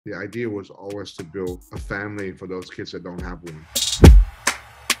The idea was always to build a family for those kids that don't have one.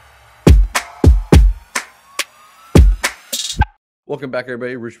 Welcome back,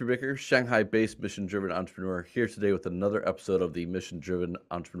 everybody. Brubaker, Shanghai-based mission-driven entrepreneur, here today with another episode of the Mission-Driven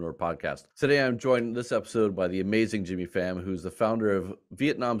Entrepreneur Podcast. Today, I'm joined in this episode by the amazing Jimmy Pham, who's the founder of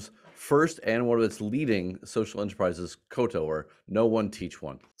Vietnam's first and one of its leading social enterprises, KOTO, or No One Teach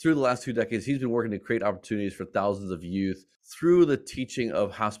One. Through the last 2 decades, he's been working to create opportunities for thousands of youth through the teaching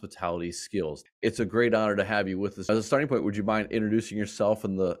of hospitality skills. It's a great honor to have you with us. As a starting point, would you mind introducing yourself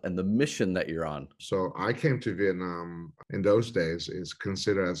and the mission that you're on? So I came to Vietnam in those days is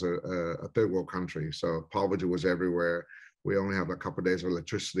considered as a third world country. So poverty was everywhere. We only have a couple of days of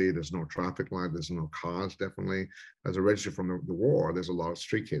electricity. There's no traffic light. There's no cars, definitely. As a refugee from the war, there's a lot of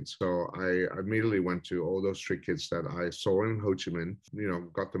street kids. So I immediately went to all those street kids that I saw in Ho Chi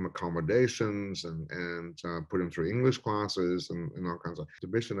Minh, got them accommodations and put them through English classes and all kinds of. The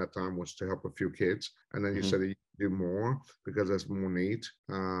mission at that time was to help a few kids. And then you said that you do more because there's more need.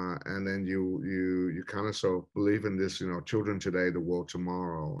 And then you kind of so believe in this, children today, the world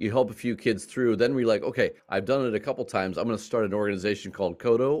tomorrow. You help a few kids through, then we're like, okay, I've done it a couple times. I'm going to start an organization called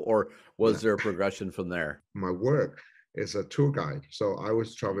KOTO, or was there a progression from there? My work is a tour guide. So I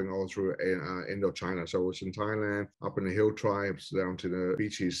was traveling all through Indochina. So I was in Thailand, up in the hill tribes, down to the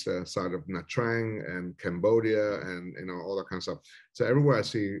beaches side of Nha Trang and Cambodia and all that kind of stuff. So everywhere I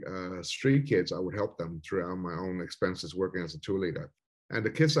see street kids, I would help them throughout my own expenses working as a tour leader. And the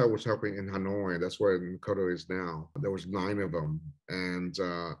kids I was helping in Hanoi, that's where KOTO is now. There was 9 of them, and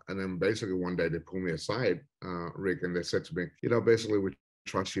then basically one day they pulled me aside, Rick, and they said to me, basically we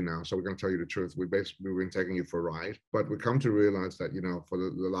trust you now, so we're going to tell you the truth. We've been taking you for a ride, but we come to realize that for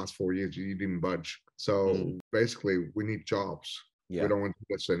the last 4 years you didn't budge. So basically we need jobs. Yeah. We don't want to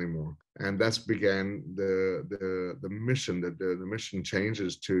do this anymore, and that's began the mission. The mission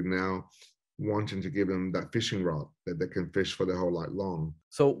changes to now wanting to give them that fishing rod that they can fish for their whole life long.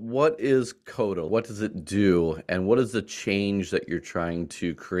 So what is KOTO? What does it do? And what is the change that you're trying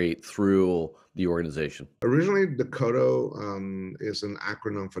to create through the organization? Originally, the KOTO is an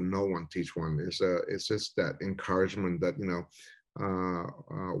acronym for No One Teach One. It's just that encouragement that,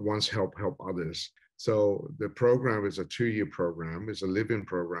 once help others. So the program is a 2-year program. It's a living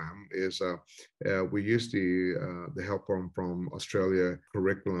program. We use the help from Australia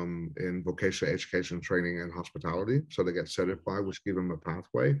curriculum in vocational education, training, and hospitality. So they get certified, which give them a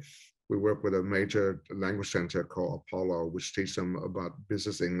pathway. We work with a major language center called Apollo, which teaches them about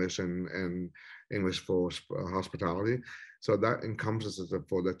business English and English for hospitality. So that encompasses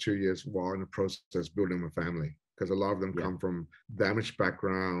for the 2 years while in the process building a family. Because a lot of them come from damaged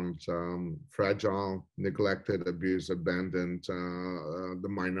backgrounds, fragile, neglected, abused, abandoned, the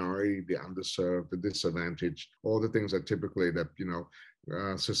minority, the underserved, the disadvantaged, all the things that typically that,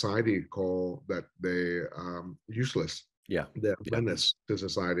 society call that they useless. Yeah. They're a menace to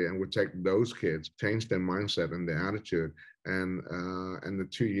society, and we take those kids, change their mindset and their attitude, and the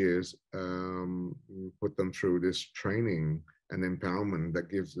 2 years put them through this training and empowerment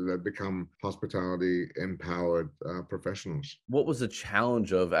that become hospitality empowered professionals. What was the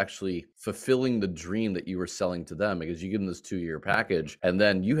challenge of actually fulfilling the dream that you were selling to them? Because you give them this 2-year package and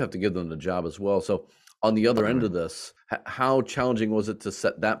then you have to give them the job as well. So on the other end of this, how challenging was it to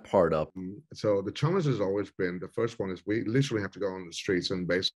set that part up? So the challenge has always been, the first one is we literally have to go on the streets and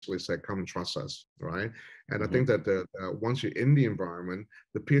basically say, come and trust us, right? And I think that once you're in the environment,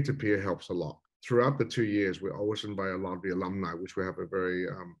 the peer-to-peer helps a lot. Throughout the 2 years, we always invite a lot of the alumni, which we have a very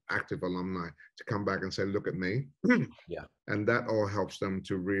active alumni, to come back and say, look at me. Yeah. And that all helps them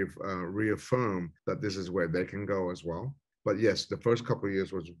to reaffirm that this is where they can go as well. But yes, the first couple of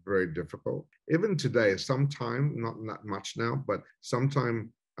years was very difficult. Even today, sometime, not much now, but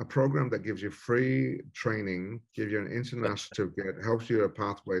sometime a program that gives you free training, gives you an international certificate, helps you a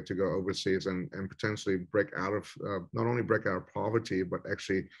pathway to go overseas and potentially break out of, not only break out of poverty, but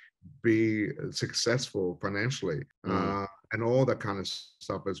actually be successful financially and all that kind of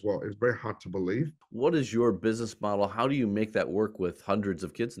stuff as well. It's very hard to believe. What is your business model? How do you make that work with hundreds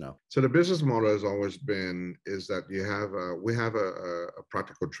of kids now? So the business model has always been is that we have a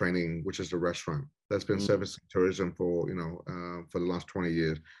practical training, which is a restaurant that's been servicing tourism for the last 20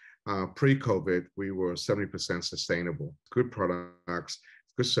 years. Pre-COVID, we were 70% sustainable. Good products,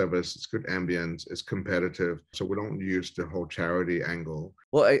 good service, it's good ambience, it's competitive. So we don't use the whole charity angle.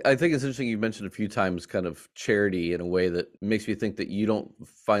 Well, I think it's interesting you mentioned a few times kind of charity in a way that makes me think that you don't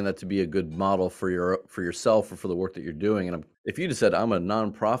find that to be a good model for yourself or for the work that you're doing. And if you just said I'm a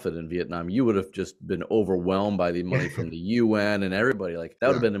nonprofit in Vietnam, you would have just been overwhelmed by the money from the UN and everybody. Like that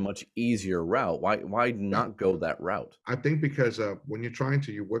would have Yeah, been a much easier route. Why yeah. not go that route? I think because when you're trying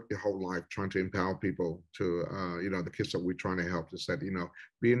to, you work your whole life trying to empower people to, the kids that we're trying to help, to said,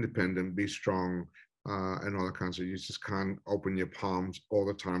 be independent, be strong, and all that kinds of. You just can't open your palms all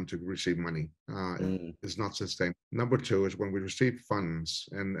the time to receive money. Mm, It's not sustainable. Number two is when we receive funds,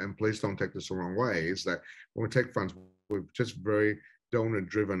 and please don't take this the wrong way, is that when we take funds, we're just very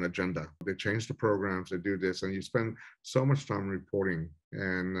donor-driven agenda. They change the programs, they do this, and you spend so much time reporting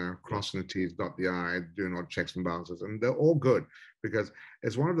and yeah. crossing the T's, dot the I, doing all checks and balances, and they're all good because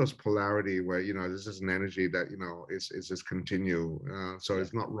it's one of those polarity where this is an energy that is just continue. So Yeah.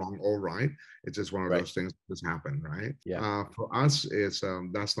 it's not wrong or right. It's just one of Right. those things that just happen, right? Yeah. For us, it's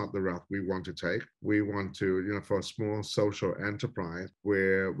that's not the route we want to take. We want to, for a small social enterprise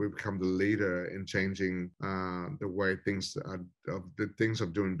where we become the leader in changing the way things are, of the things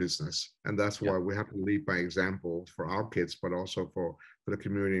of doing business, and that's Yeah. why we have to lead by example for our kids, but also for the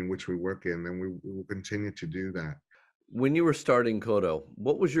community in which we work in, and we will continue to do that. When you were starting KOTO,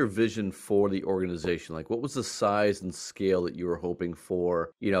 what was your vision for the organization? Like, what was the size and scale that you were hoping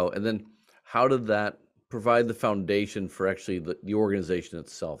for? And then how did that provide the foundation for actually the organization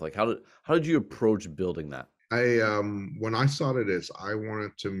itself? Like, how did you approach building that? When I started this, I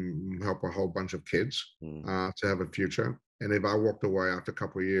wanted to help a whole bunch of kids Mm, to have a future. And if I walked away after a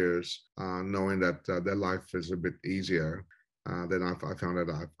couple of years, knowing that their life is a bit easier, then I found that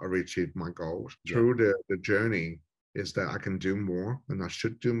I achieved my goals. yeah, Through the journey is that I can do more and I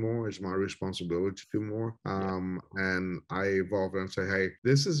should do more. It's my responsibility to do more. yeah, And I evolved and say, hey,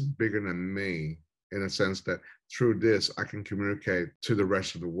 this is bigger than me, in a sense that through this, I can communicate to the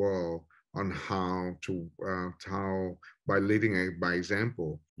rest of the world on how by leading by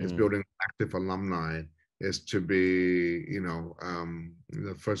example is mm, building active alumni, is to be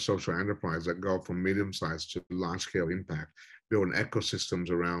the first social enterprise that go from medium size to large scale impact, building ecosystems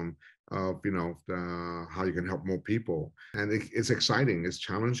around of how you can help more people, and it's exciting, it's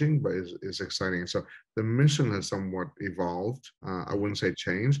challenging, but it's exciting. So the mission has somewhat evolved. I mm. wouldn't say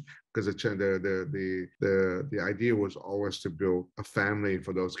changed, because the idea was always to build a family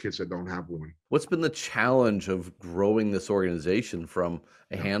for those kids that don't have one. What's been the challenge of growing this organization from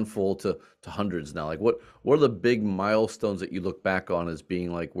a Yeah. handful to hundreds now? Like, what are the big milestones that you look back on as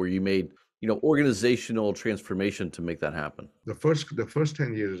being like where you made, organizational transformation to make that happen? The first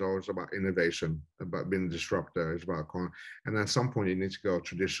 10 years is always about innovation, about being a disruptor. It's about and at some point you need to go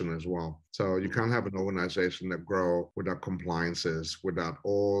tradition as well. So you Mm, can't have an organization that grow without compliances, without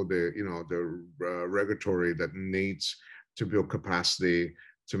all the regulatory that needs to build capacity,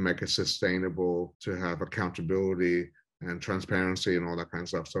 to make it sustainable, to have accountability and transparency and all that kind of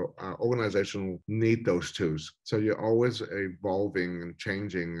stuff. So organizations need those tools. So you're always evolving and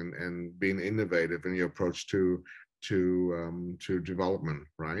changing and being innovative in your approach to development,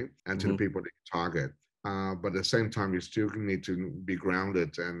 right? And to the mhm. people that you target. But at the same time, you still need to be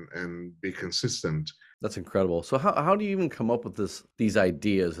grounded and be consistent. That's incredible. So how do you even come up with these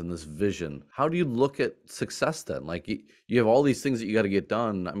ideas and this vision? How do you look at success then? Like you have all these things that you got to get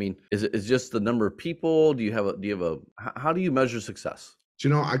done. I mean, is it just the number of people? How do you measure success?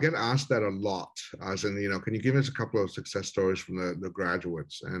 I get asked that a lot, as in, can you give us a couple of success stories from the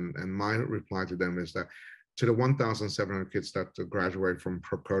graduates? And my reply to them is that to the 1,700 kids that graduate from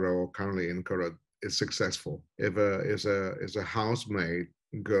KOTO or currently in KOTO is successful. If a housemaid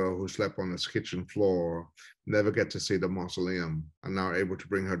girl who slept on this kitchen floor, never get to see the mausoleum, and now able to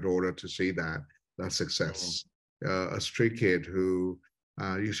bring her daughter to see that's Mm, success. A street kid who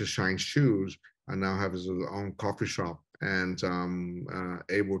used to shine shoes and now has his own coffee shop and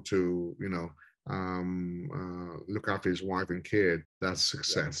able to look after his wife and kid, that's yeah,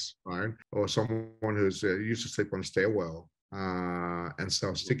 success, right? Or someone who's used to sleep on a stairwell and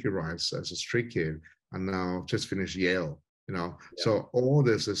sell mhm, sticky rice as a street kid and now just finished Yale. yeah, So all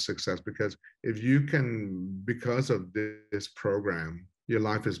this is success, because if you can, because of this program, your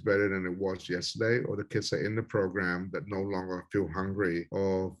life is better than it was yesterday, or the kids are in the program that no longer feel hungry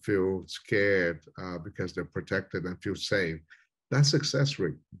or feel scared because they're protected and feel safe. That's success,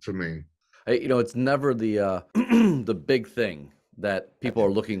 Rick, to me. It's never the the big thing that people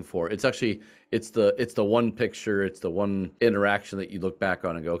are looking for. It's actually it's the one picture, it's the one interaction that you look back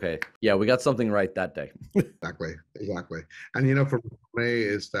on and go, okay, yeah, we got something right that day. Exactly, exactly. And for me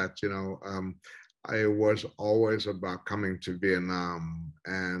is that I was always about coming to Vietnam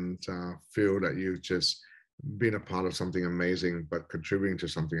and feel that you just being a part of something amazing, but contributing to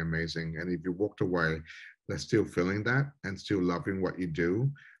something amazing. And if you walked away, they're still feeling that and still loving what you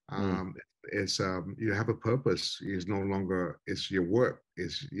do. Mm, Um, you have a purpose. It's no longer it's your work. yeah.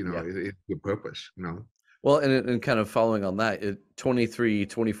 It's your purpose. Well, and kind of following on that, 23,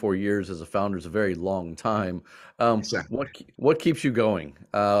 24 years as a founder is a very long time. Exactly. What keeps you going?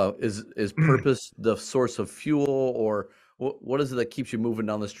 Is purpose the source of fuel, or what is it that keeps you moving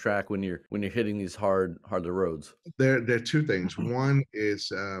down this track when you're hitting these harder roads? There are two things. One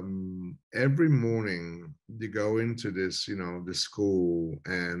is every morning you go into the school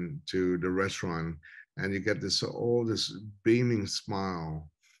and to the restaurant, and you get this beaming smile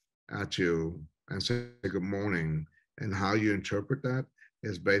at you and say good morning. And how you interpret that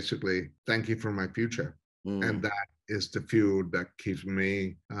is basically thank you for my future. And Mm, that is the fuel that keeps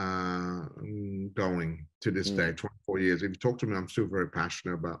me going to this mm, day, 24 years. If you talk to me, I'm still very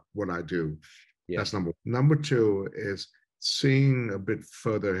passionate about what I do. yeah. That's number one. Number two is seeing a bit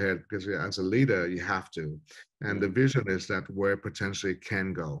further ahead because as a leader, you have to. And the Mm, vision is that where potentially it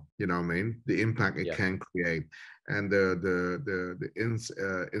can go, you know what I mean? The impact it yeah. can create. And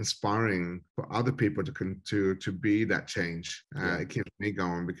inspiring for other people to be that change. Yeah. It keeps me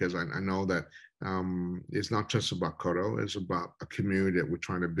going because I know that it's not just about KOTO, it's about a community that we're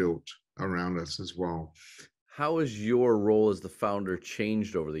trying to build around us as well. How has your role as the founder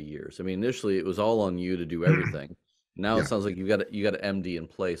changed over the years? I mean, initially it was all on you to do everything. Now it Yeah. sounds like you got an MD in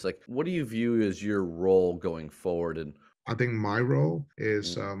place. Like, what do you view as your role going forward? And I think my role mm,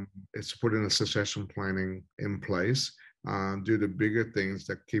 is to put in a succession planning in place, do the bigger things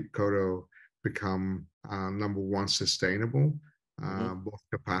that keep KOTO become number one sustainable, hmm both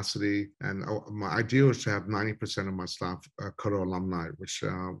capacity and my ideal is to have 90% of my staff KOTO alumni, which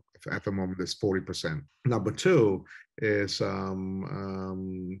at the moment is 40%. Number two is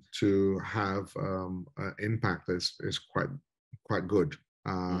to have impact is quite good,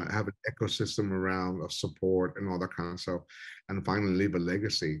 mm, have an ecosystem around of support and all that kind of stuff, and finally leave a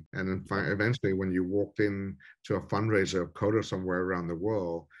legacy. And then yeah, eventually, when you walked in to a fundraiser of KOTO somewhere around the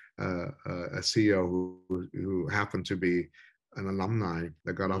world, a CEO who happened to be an alumni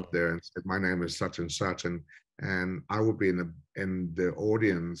that got mm, up there and said, "My name is such and such," and I would be in the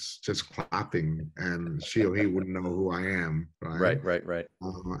audience just clapping, and she or he wouldn't know who I am, right? right.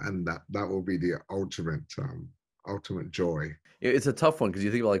 And that will be the ultimate joy. It's a tough one because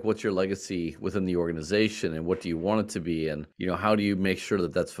you think about like what's your legacy within the organization and what do you want it to be, and how do you make sure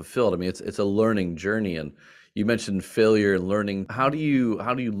that that's fulfilled? I mean, it's a learning journey, and you mentioned failure and learning. How do you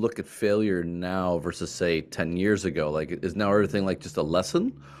look at failure now versus say 10 years ago? Like, is now everything like just a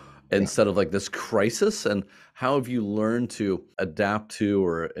lesson Yeah. instead of like this crisis? And how have you learned to adapt to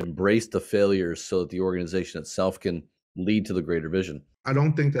or embrace the failures so that the organization itself can lead to the greater vision? I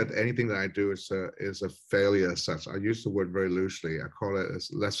don't think that anything that I do is a failure as such. I use the word very loosely. I call it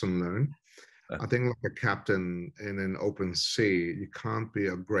a lesson learned. Uh, I think like a captain in an open sea, you can't be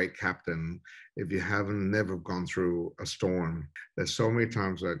a great captain if you haven't never gone through a storm. There's so many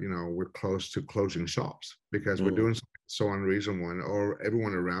times that we're close to closing shops because we're mm, doing something so unreasonable, or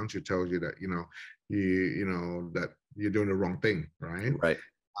everyone around you tells you that that you're doing the wrong thing, right? right.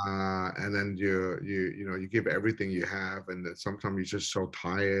 And then you give everything you have, and then sometimes you're just so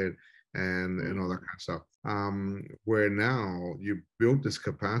tired and Mm, all that kind of stuff. Where now you build this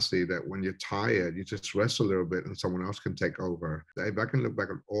capacity that when you're tired, you just rest a little bit, and someone else can take over. If I can look back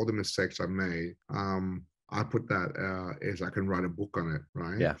at all the mistakes I made, I put that as I can write a book on it,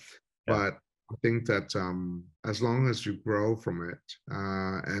 right? yeah. Yeah. But I think that as long as you grow from it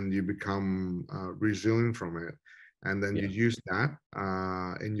and you become resilient from it, and then you Yeah. use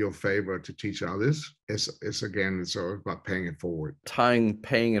that in your favor to teach others, it's all about paying it forward.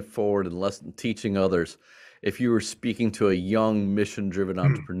 Paying it forward and teaching others. If you were speaking to a young mission-driven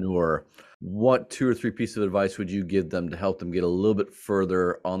entrepreneur, what two or three pieces of advice would you give them to help them get a little bit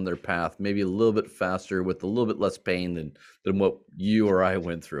further on their path, maybe a little bit faster with a little bit less pain than what you or I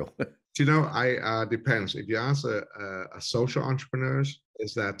went through? I depends. If you ask a social entrepreneurs,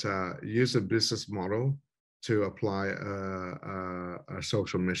 is that use a business model to apply a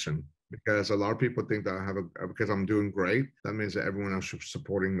social mission. Because a lot of people think that because I'm doing great, that means that everyone else is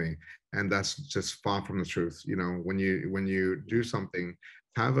supporting me, and that's just far from the truth. When you do something,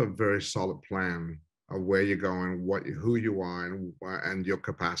 have a very solid plan of where you're going, who you are, and your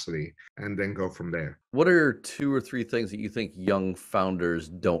capacity, and then go from there. What are two or three things that you think young founders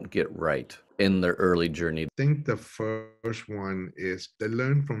don't get right in their early journey? Think the first one is they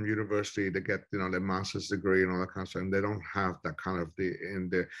learn from university, they get their master's degree and all that kind of stuff, and they don't have that kind of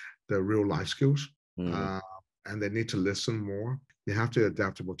the real life skills, Mm, uh, and they need to listen more. you have to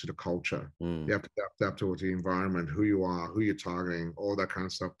adaptable to the culture. Mm, You have to adaptable to the environment, who you are, who you're targeting, all that kind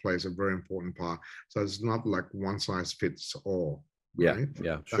of stuff plays a very important part. So it's not like one size fits all, yeah, right?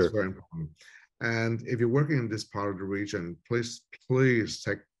 yeah, That's sure. very important. And if you're working in this part of the region, please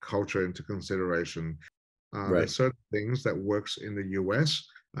take culture into consideration. Right. There's certain things that works in the US,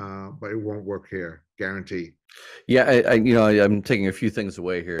 but it won't work here, guarantee. Yeah, I'm taking a few things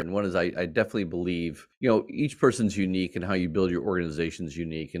away here, and one is I definitely believe, each person's unique and how you build your organization's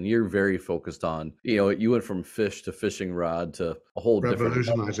unique, and you're very focused on, you went from fish to fishing rod to a whole different level,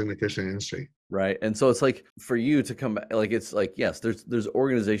 Revolutionizing the fishing industry. right? And so it's like for you to come back, like it's like yes, there's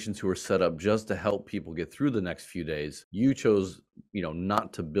organizations who are set up just to help people get through the next few days. You chose,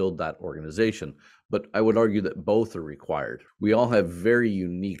 not to build that organization. But I would argue that both are required. We all have very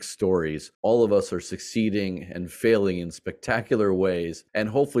unique stories. All of us are succeeding and failing in spectacular ways, and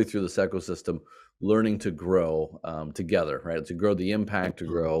hopefully through this ecosystem, learning to grow together, right? To grow the impact, to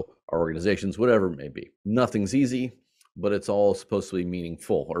grow our organizations, whatever it may be. Nothing's easy, but it's all supposed to be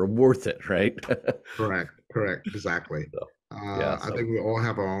meaningful or worth it, right? Correct, exactly. So, yeah. I So think we all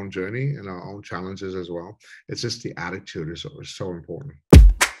have our own journey and our own challenges as well. It's just the attitude is so important.